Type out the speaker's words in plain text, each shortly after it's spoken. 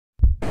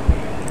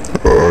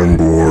I'm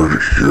bored,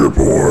 you're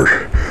bored.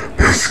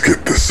 Let's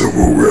get this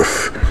over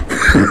with.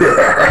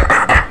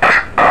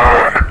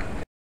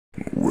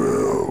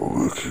 Well,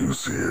 look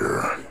who's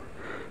here.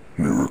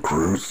 New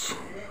recruits?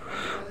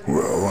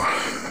 Well,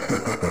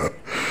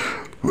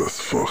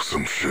 let's fuck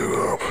some shit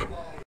up.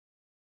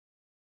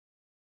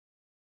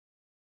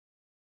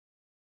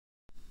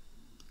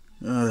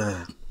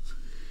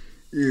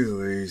 You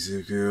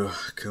lazy girl.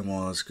 Come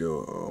on, let's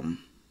go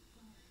home.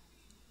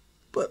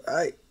 But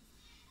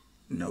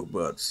no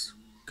buts.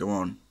 Come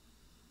on.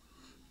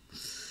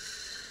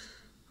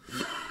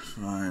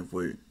 Fine,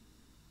 wait.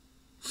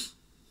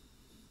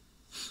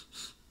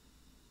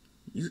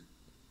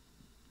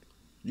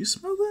 You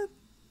smell that?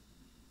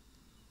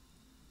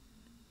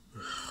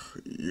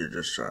 You're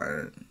just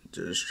trying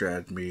to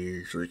distract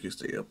me so you can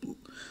stay up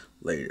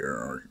later,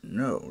 or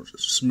no?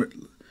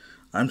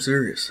 I'm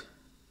serious.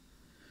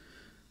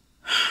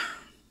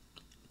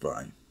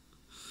 Fine.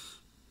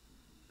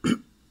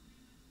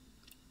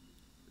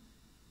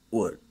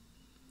 What?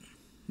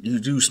 You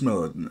do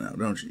smell it now,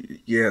 don't you?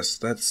 Yes,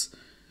 that's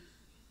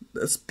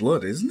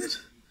blood, isn't it?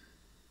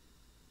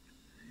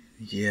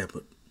 Yeah,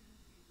 but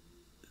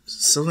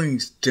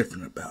something's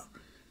different about.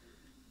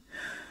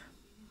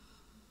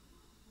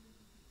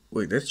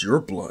 Wait, that's your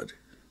blood.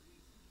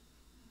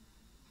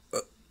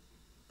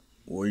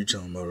 What are you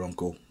talking about,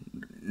 Uncle?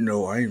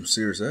 No, I am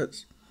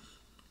serious.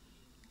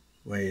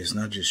 Wait, it's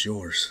not just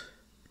yours.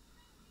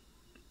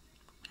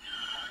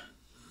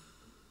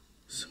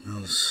 It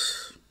smells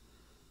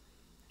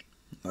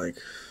like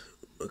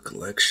a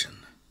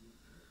collection.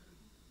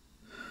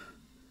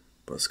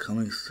 But it's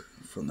coming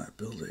from that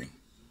building.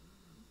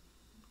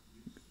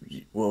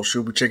 Well,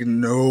 should we check it?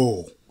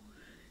 No.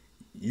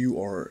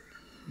 You are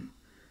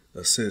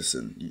a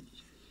citizen,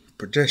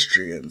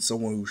 pedestrian,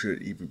 someone who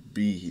shouldn't even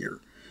be here.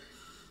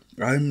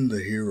 I'm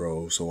the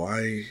hero, so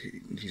I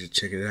need to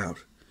check it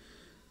out.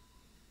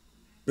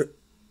 But,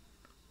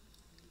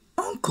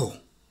 Uncle!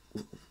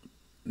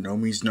 No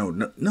means no.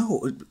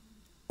 No.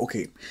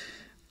 Okay,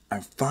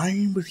 I'm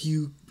fine with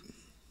you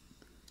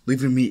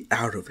leaving me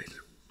out of it.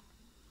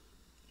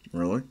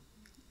 Really?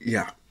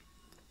 Yeah,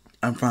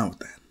 I'm fine with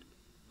that.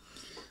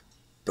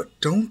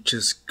 But don't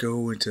just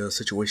go into a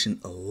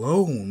situation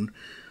alone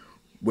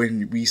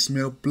when we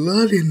smell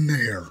blood in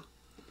there.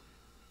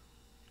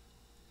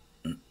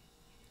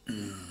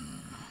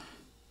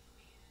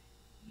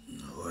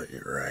 Oh,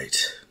 you're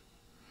right.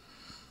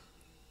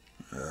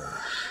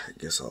 I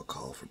guess I'll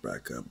call for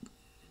backup.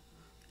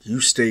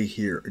 You stay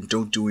here and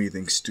don't do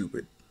anything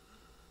stupid.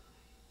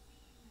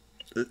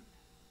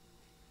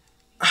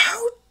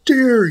 How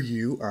dare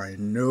you? I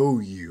know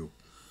you.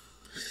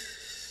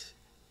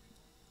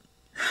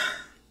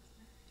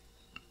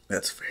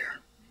 That's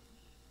fair.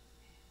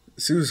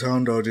 As soon as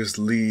Hound Dog just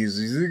leaves,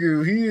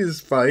 he is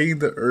fighting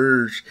the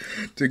urge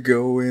to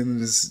go in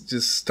and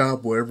just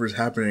stop whatever's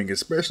happening,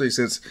 especially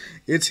since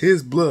it's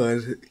his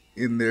blood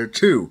in there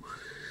too.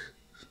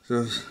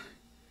 So,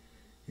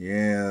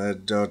 yeah,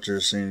 that doctor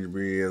seems to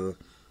be a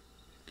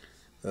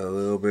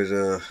little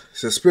bit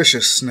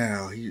suspicious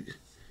now.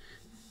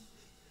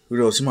 Who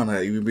knows, he might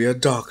not even be a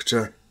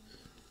doctor.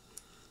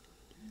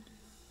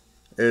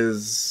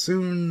 As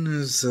soon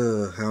as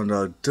Hound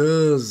Dog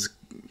does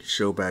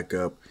show back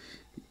up,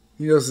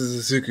 he knows that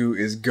Suzuku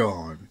is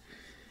gone.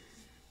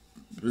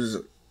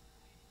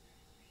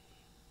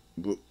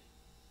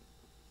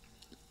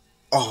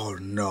 Oh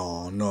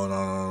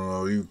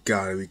no, you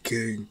gotta be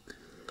kidding.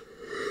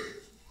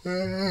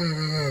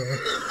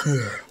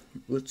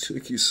 What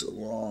took you so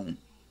long?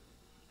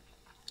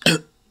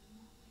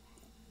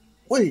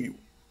 Wait,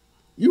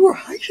 you were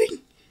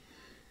hiding?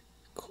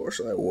 Of course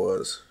I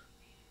was.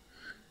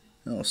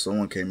 You know,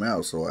 someone came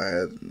out, so I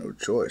had no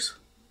choice.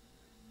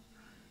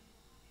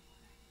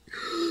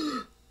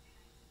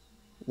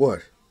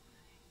 What?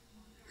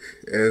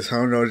 As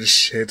Hound Dog just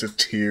sheds a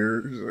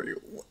tear. Like,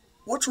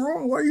 what's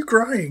wrong? Why are you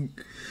crying?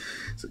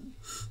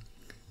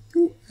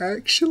 You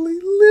actually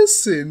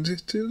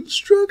listened to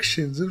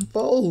instructions and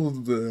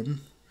followed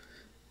them.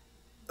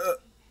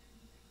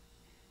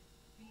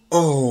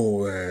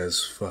 Oh,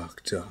 that's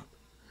fucked up.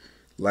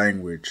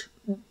 Language.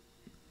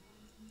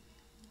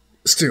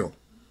 Still.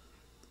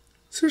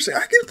 Seriously,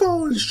 I can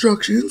follow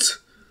instructions.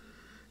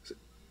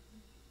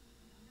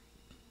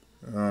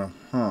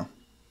 Uh-huh.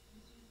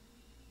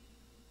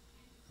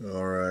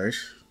 Alright.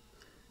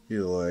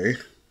 Either way.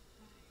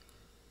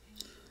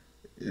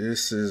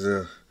 This is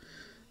the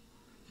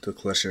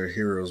collection of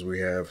heroes we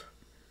have.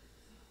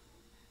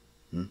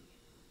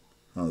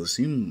 Oh, they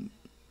seem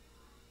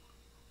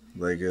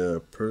like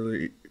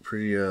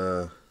pretty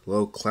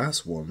low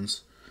class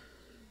ones.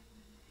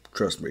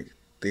 Trust me,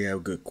 they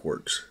have good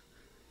quirks.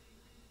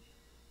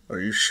 Are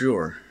you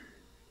sure?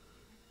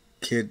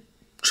 Kid,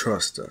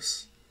 trust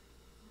us.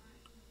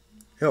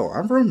 Hell,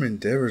 I'm from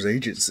Endeavor's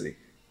agency.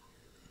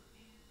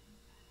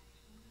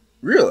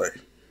 Really?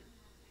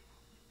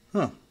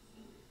 Huh.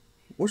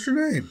 What's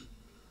your name?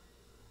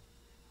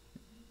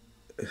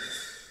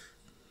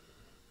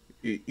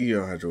 You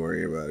don't have to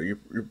worry about it.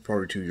 You're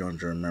probably too young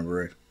to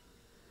remember it.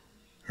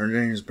 Her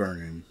name's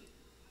Vernon.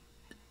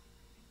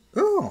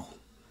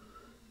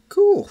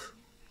 Cool.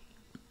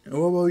 And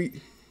what about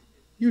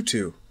you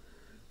two?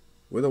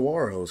 We're the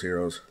Warhose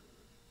heroes.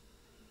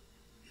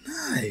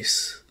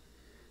 Nice.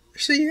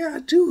 Actually, yeah,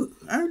 I do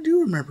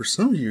remember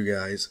some of you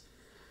guys.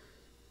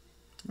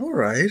 All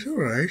right.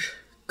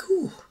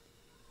 Cool.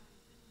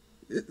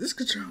 This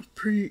could sound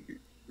pretty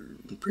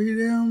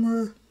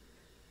damn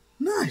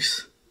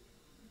nice.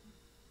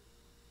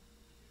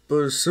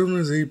 But as soon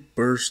as he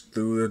burst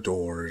through the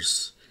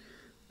doors,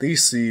 they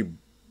see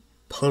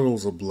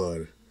puddles of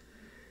blood.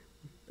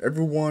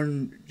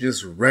 Everyone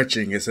just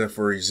retching except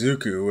for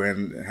Izuku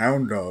and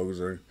Hound Dogs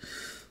are.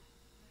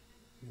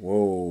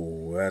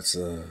 Whoa, this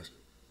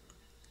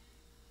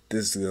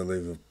is gonna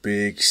leave a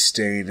big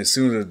stain. As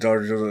soon as the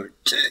daughter's like,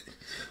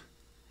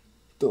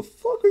 the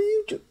fuck are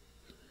you just.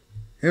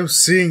 Him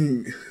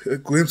seeing a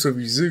glimpse of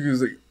Izuku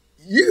is like,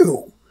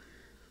 you!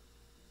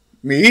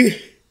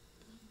 Me?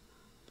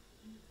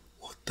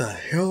 What the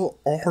hell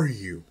are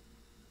you?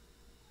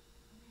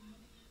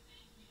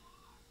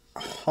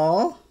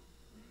 Huh?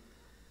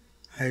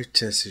 I've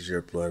tested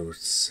your blood with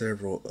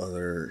several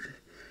other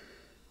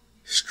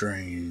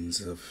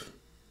strains of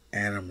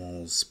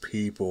animals,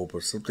 people,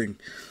 but something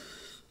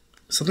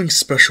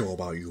special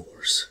about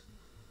yours.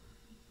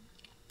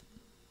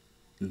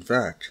 In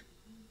fact,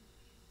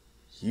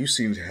 you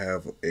seem to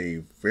have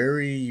a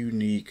very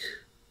unique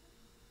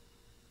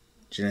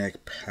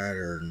genetic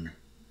pattern,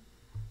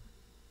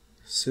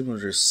 similar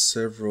to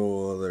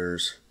several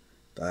others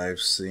that I've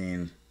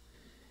seen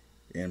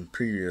in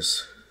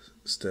previous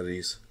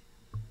studies.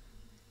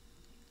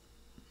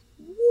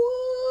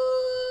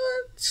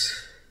 What?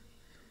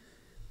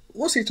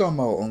 What's he talking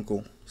about,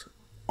 Uncle?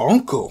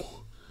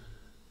 Uncle?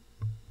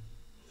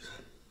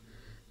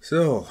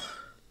 So,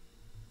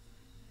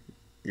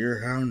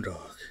 you're Hound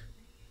Dog.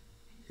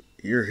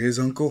 You're his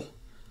uncle?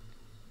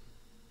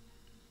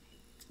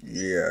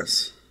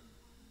 Yes.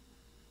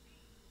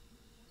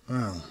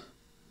 Well,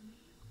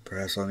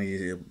 perhaps I'll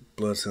need a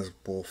blood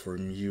sample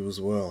from you as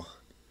well.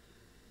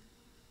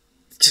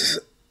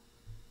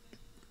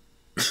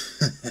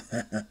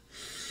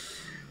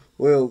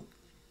 Well,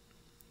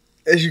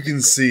 as you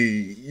can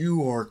see,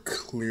 you are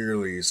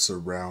clearly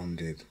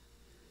surrounded.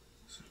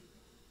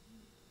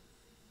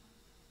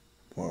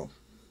 Well,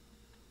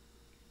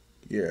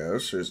 yeah, it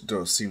just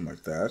does seem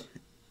like that.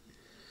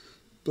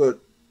 But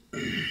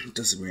it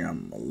doesn't mean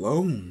I'm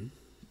alone.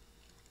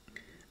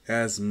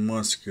 As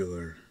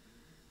Muscular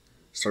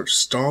starts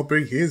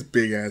stomping his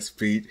big ass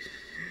feet,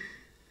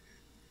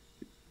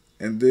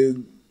 and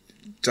then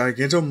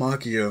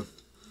Gigantomachia,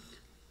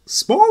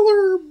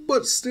 smaller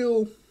but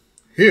still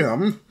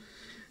him,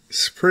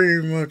 is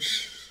pretty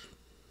much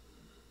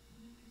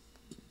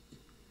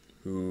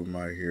who am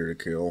I here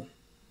to kill?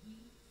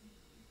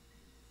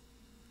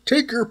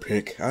 Take your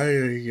pick. I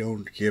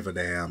don't give a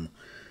damn.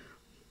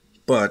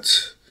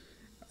 But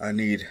I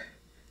need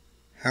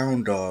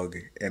Hound Dog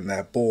and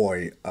that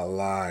boy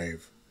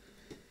alive.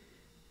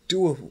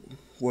 Do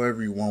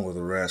whatever you want with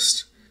the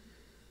rest.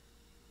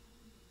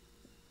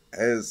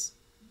 As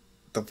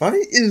the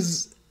fight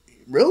is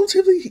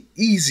relatively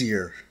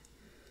easier,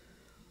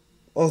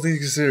 all things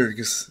considered,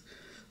 because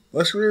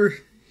Muscular,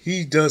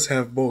 he does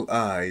have both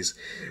eyes,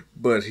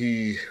 but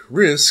he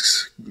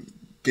risks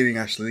getting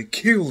actually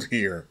killed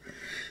here.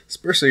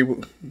 Especially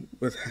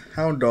with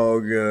Hound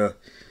Dog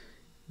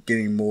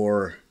getting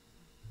more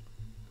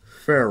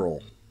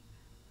feral.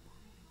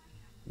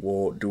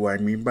 What do I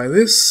mean by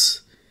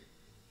this?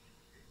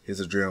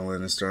 His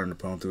adrenaline is starting to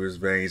pump through his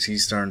veins.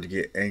 He's starting to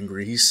get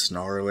angry. He's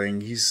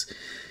snarling. He's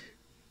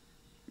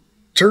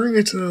turning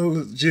into a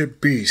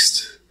legit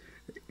beast.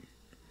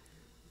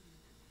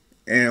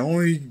 And it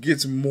only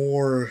gets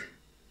more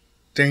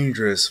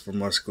dangerous for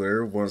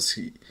Muscular once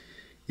he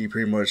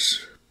pretty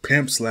much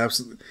pimp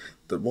slaps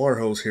the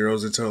Warhose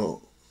heroes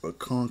into a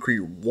concrete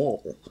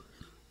wall.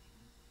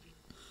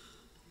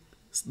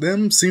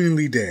 Them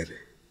seemingly dead.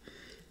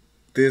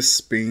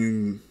 This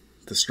being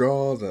the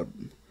straw that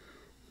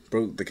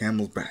broke the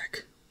camel's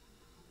back.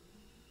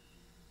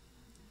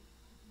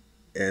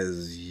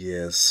 As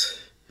yes,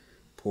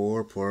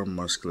 poor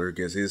Muscular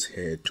gets his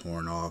head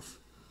torn off.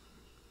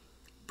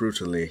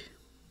 Brutally.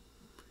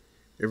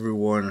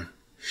 Everyone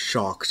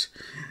shocked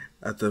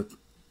at the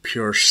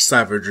pure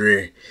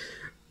savagery.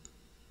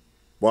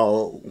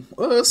 While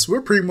us,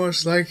 we're pretty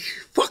much like,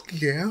 fuck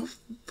yeah,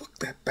 fuck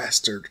that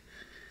bastard.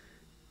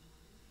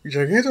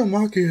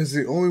 Gigantomachia is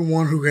the only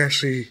one who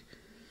actually,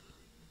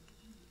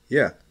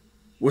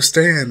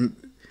 withstand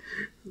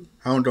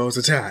Hound Dog's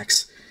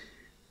attacks.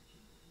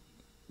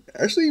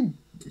 Actually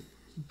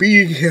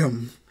beating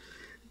him,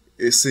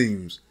 it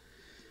seems.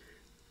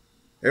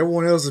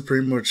 Everyone else is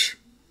pretty much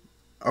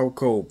out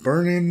cold.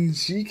 Burning,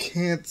 she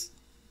can't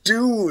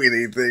do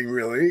anything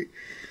really.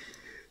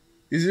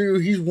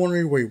 He's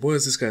wondering, wait, what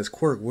is this guy's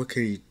quirk? What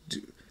can he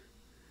do?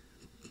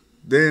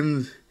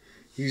 Then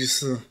he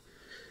just,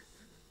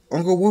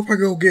 Uncle, what if I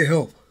go get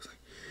help?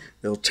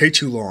 It'll take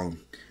too long.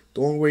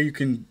 The only way you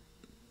can...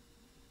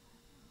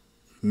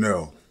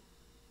 No,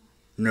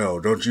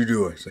 don't you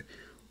do it. Like,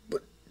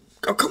 but,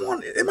 oh, come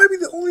on, it might be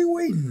the only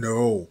way.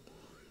 No.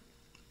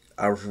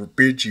 I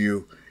forbid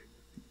you,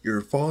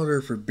 your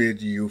father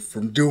forbid you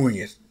from doing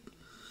it.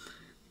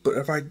 But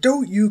if I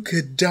don't, you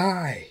could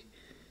die.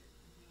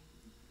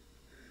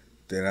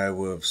 Then I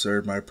will have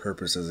served my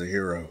purpose as a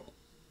hero.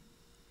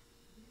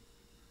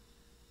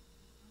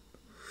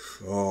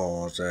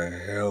 Oh, to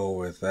hell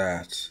with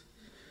that.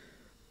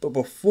 But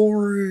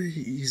before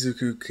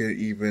Izuku could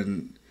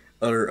even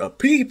utter a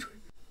peep,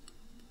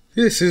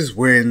 this is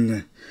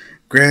when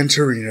Gran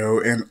Torino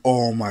and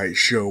All Might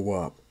show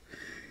up.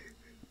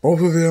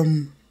 Both of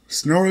them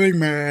snarling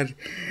mad,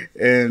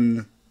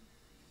 and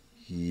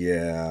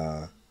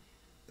yeah,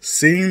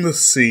 seeing the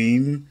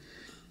scene,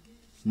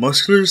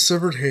 muscular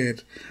severed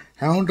head,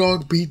 Hound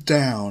Dog beat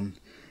down,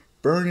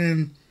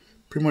 Burnin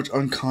pretty much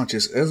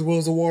unconscious, as well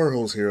as the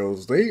Warhose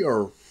heroes. They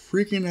are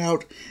freaking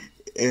out,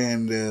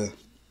 and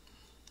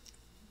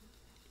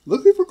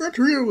luckily for Gran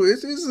Torino,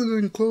 it is an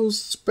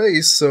enclosed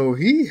space, so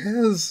he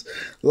has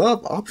a lot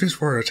of options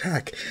for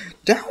attack.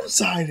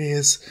 Downside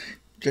is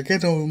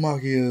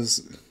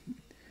Gigantomachia's,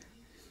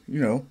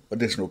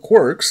 additional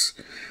quirks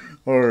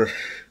are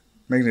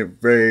making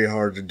it very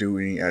hard to do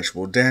any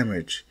actual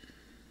damage.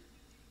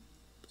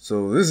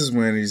 So this is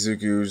when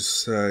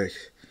Izuku's like,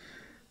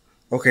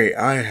 okay,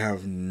 I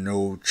have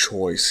no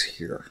choice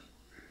here.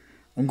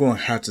 I'm going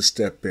to have to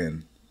step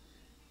in.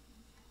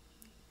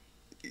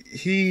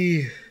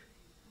 He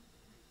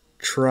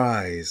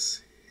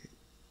tries,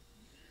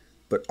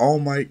 but All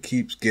Might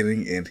keeps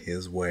getting in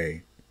his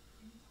way.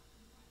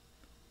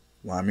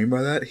 What I mean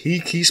by that, he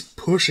keeps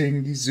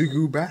pushing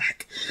Izuku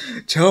back,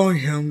 telling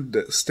him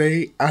to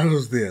stay out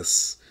of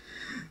this.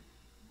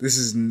 This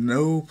is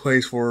no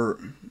place for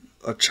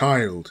a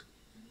child.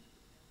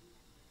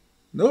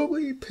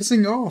 Nobody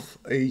pissing off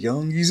a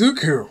young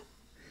Izuku.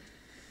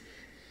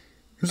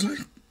 He's like,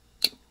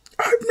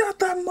 I'm not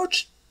that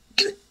much.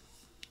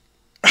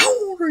 How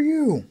old are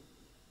you?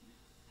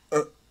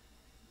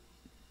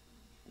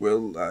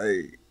 Well,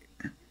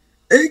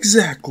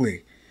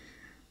 Exactly.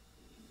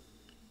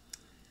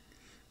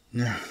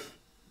 Now,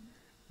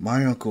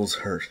 my uncle's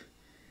hurt,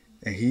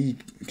 and he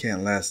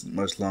can't last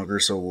much longer,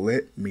 so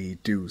let me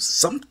do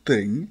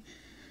something,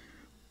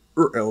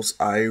 or else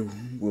I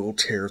will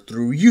tear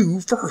through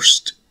you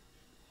first.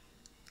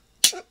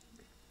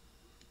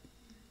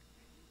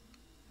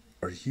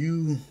 Are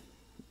you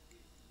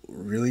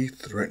really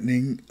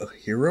threatening a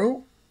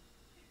hero?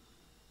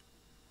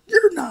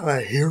 You're not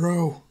a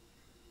hero.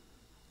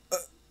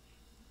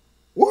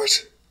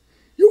 What?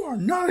 You are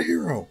not a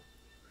hero.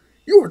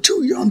 You are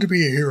too young to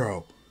be a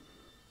hero.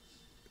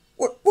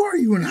 What are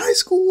you, in high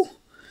school?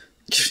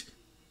 He's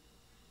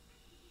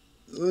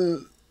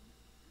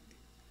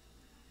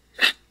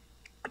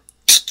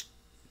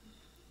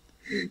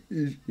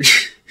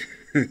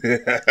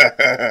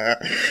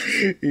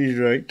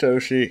right,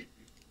 Toshi.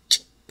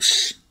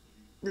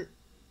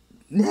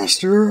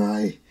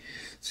 Master,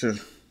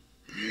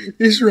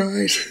 he's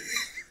right.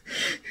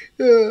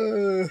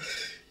 You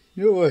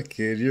know what,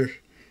 kid?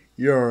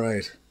 You're all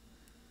right.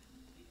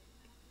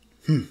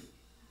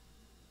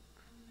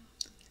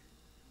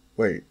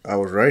 Wait, I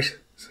was right?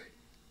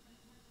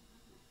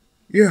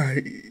 Yeah,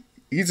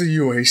 he's a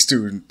UA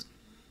student.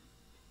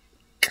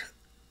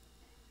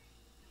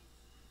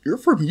 You're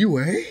from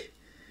UA?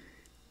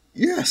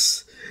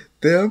 Yes.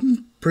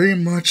 Them pretty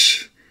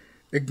much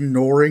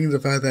ignoring the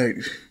fact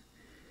that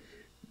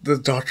the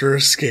doctor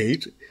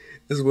escaped,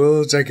 as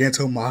well as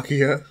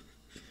Gigantomachia.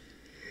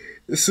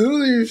 As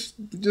soon as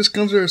he just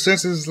comes to her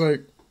senses,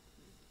 like,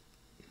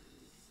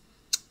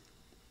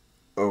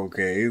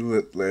 okay,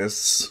 let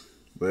us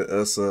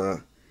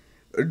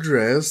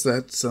address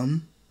that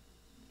some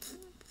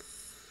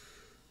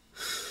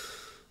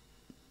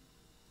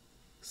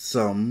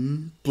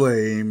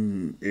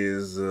blame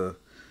is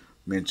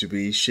meant to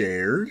be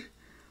shared.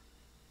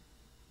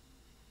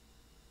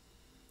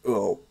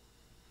 Well,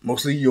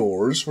 mostly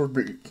yours for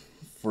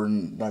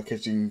not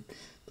catching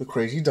the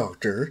crazy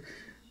doctor.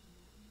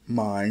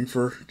 Mine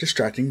for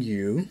distracting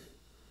you.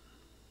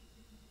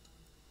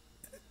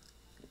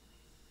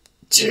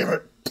 Damn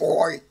it,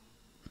 boy.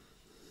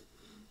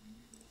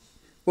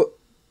 What?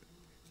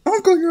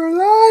 Uncle, you're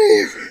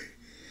alive.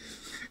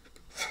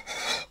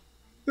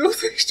 No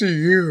thanks to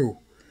you.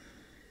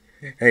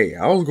 Hey,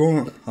 I was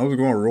going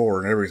to roar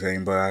and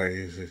everything, but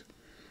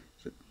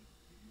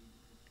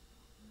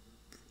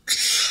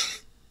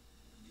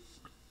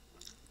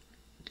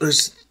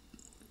let's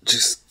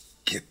just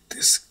get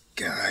this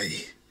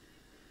guy,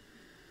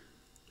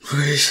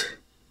 please.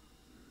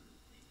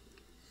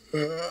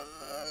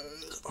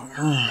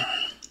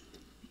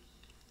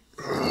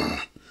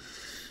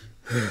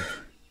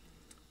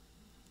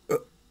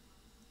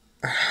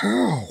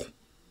 How?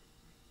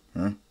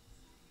 Huh?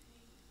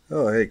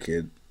 Oh, hey,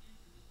 kid.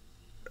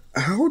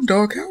 How,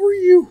 dog? How are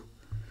you?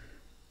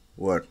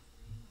 What?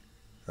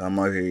 Am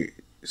I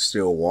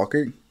still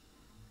walking?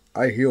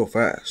 I heal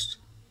fast.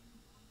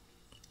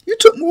 You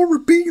took more of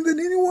a beating than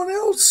anyone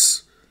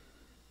else.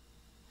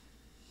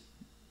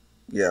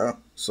 Yeah,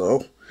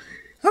 so?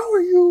 How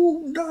are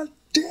you not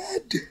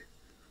dead?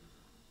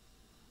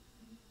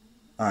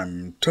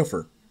 I'm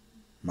tougher.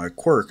 My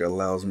quirk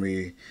allows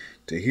me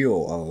to heal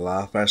a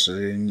lot faster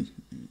than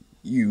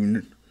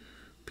you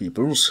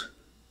peoples.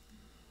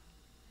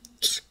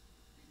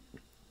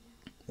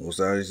 What was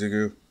that,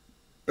 Izuku?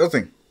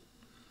 Nothing.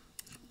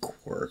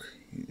 Quirk.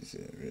 He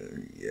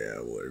said, yeah,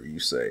 whatever you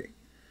say.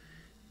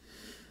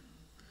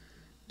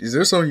 Is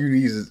there something you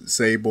need to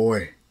say,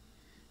 boy?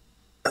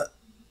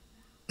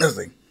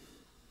 Nothing.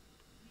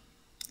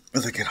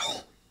 Nothing at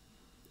all.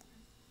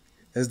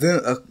 As then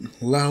a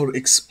loud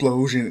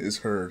explosion is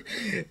heard,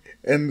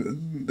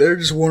 and they're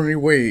just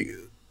wondering, wait,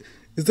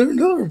 is there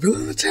another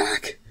villain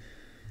attack?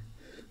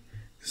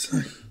 It's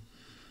like,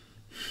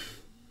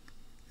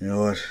 you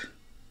know what?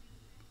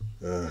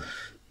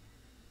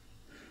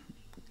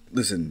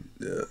 Listen,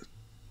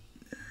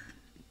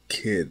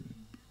 kid,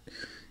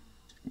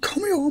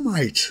 call me All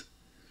Might.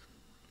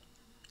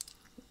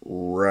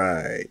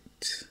 Right.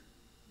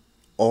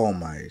 All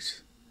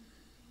Might.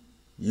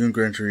 You and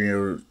Gran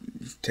Torino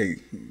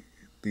take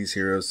these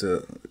heroes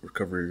to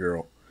recover your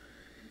girl.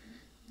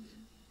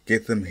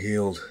 Get them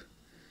healed.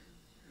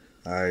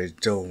 I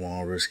don't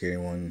want to risk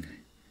anyone.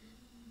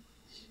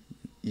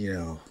 You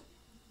know,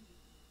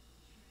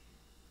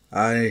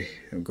 I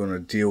am going to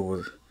deal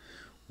with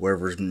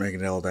whoever's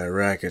making all that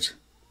racket.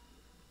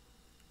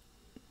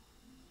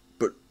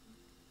 But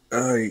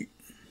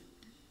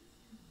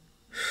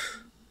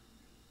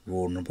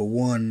rule number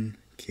 1,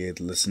 kid,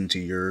 listen to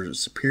your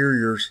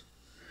superiors.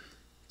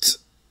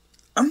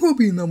 I'm going to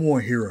be number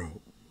 1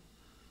 hero.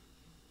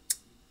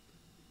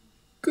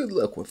 Good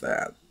luck with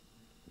that.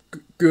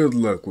 Good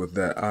luck with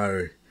that.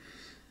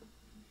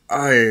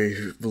 I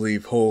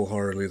believe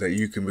wholeheartedly that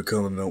you can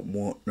become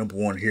the number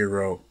 1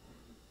 hero.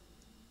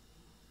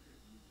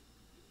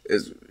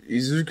 As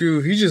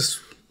Izuku, he just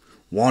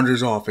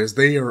wanders off as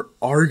they are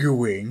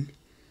arguing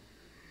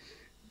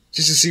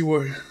just to see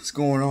what's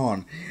going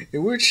on.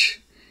 In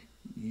which,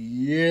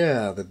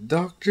 yeah, the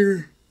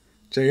doctor,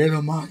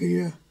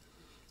 Gigantomachia,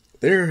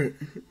 they're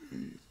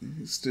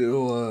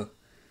still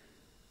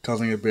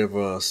causing a bit of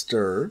a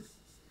stir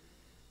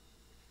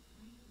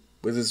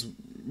with this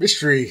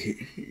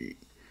mystery.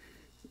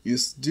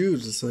 This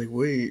dude's just like,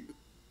 wait,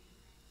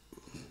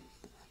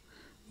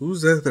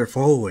 who's that they're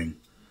following?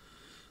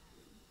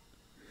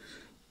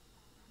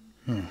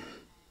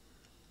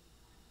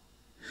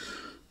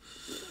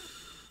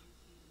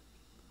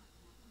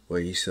 Well,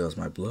 he sells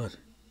my blood.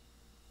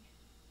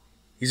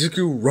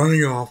 Izuku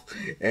running off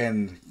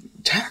and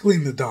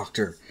tackling the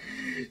doctor.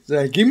 He's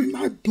like, give me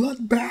my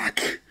blood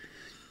back.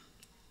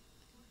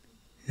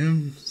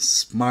 Him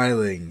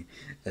smiling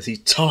as he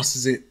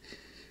tosses it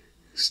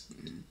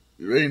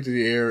right into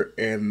the air,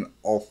 and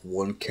off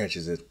one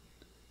catches it,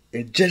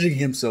 injecting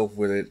himself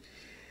with it,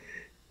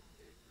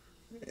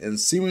 and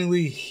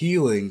seemingly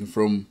healing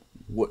from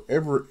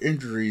whatever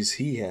injuries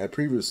he had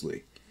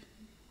previously.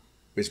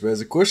 Which begs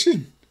the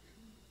question,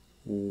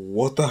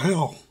 what the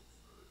hell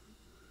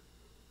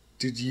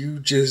did you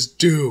just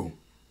do?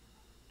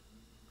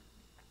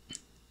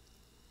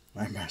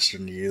 My master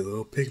needed a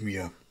little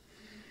pick-me-up.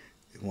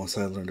 And once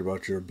I learned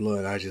about your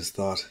blood, I just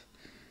thought,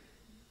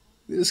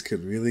 this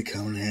could really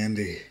come in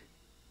handy.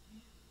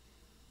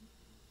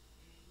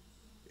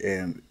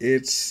 And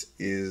it's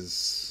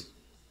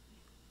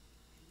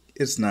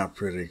not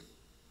pretty.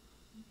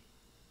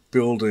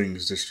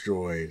 Buildings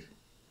destroyed.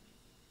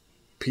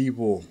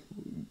 People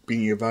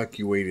being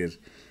evacuated.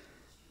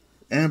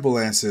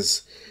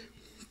 Ambulances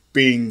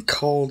being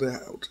called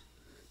out.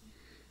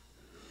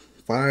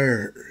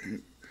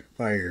 Fires.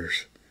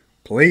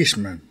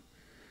 Policemen.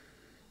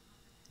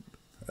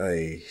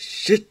 A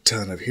shit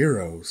ton of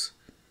heroes.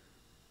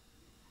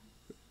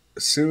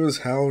 As soon as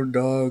Howard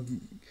Dog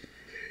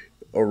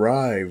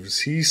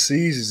arrives, he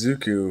sees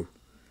Izuku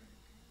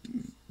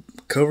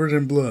covered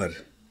in blood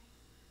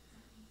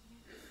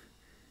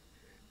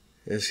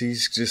as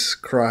he's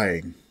just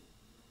crying.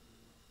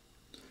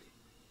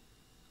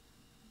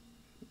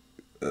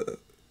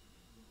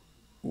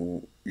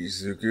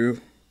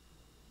 Izuku,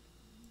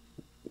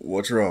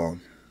 what's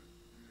wrong?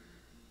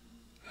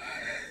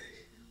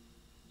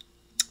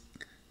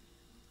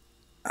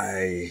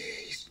 I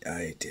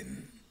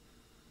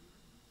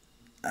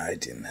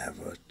didn't have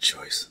a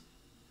choice.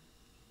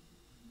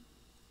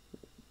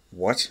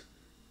 What?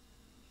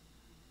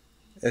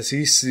 As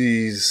he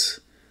sees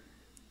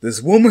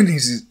this woman in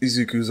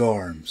Izuku's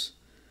arms.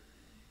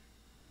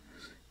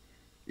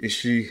 Is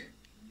she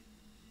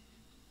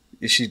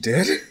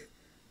dead?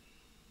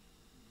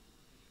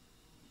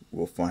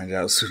 We'll find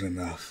out soon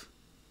enough.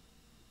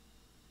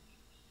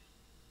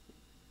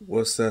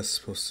 What's that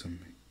supposed to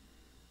mean?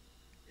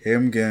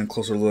 Him getting a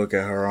closer look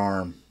at her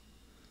arm.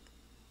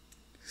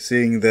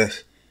 Seeing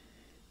that,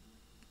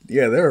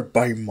 yeah, there are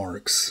bite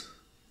marks.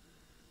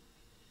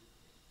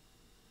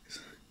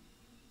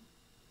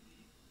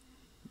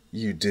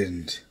 You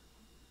didn't.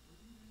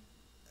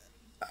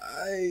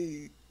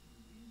 I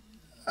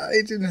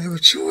didn't have a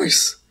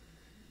choice.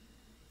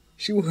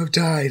 She would have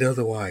died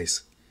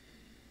otherwise.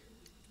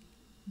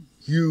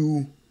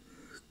 You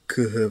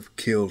could have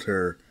killed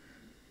her.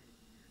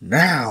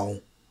 Now,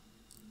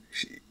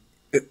 you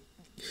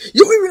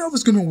don't even that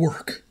was gonna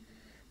work.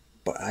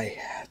 But I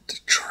had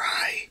to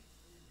try.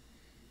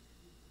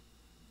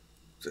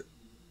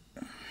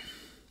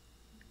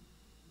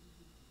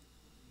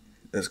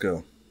 Let's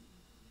go.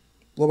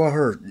 What about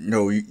her?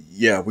 No,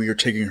 yeah, we are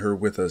taking her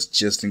with us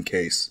just in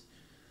case.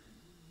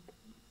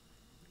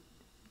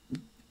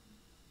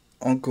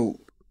 Uncle,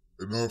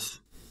 Enough.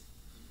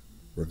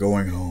 we're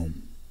going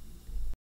home.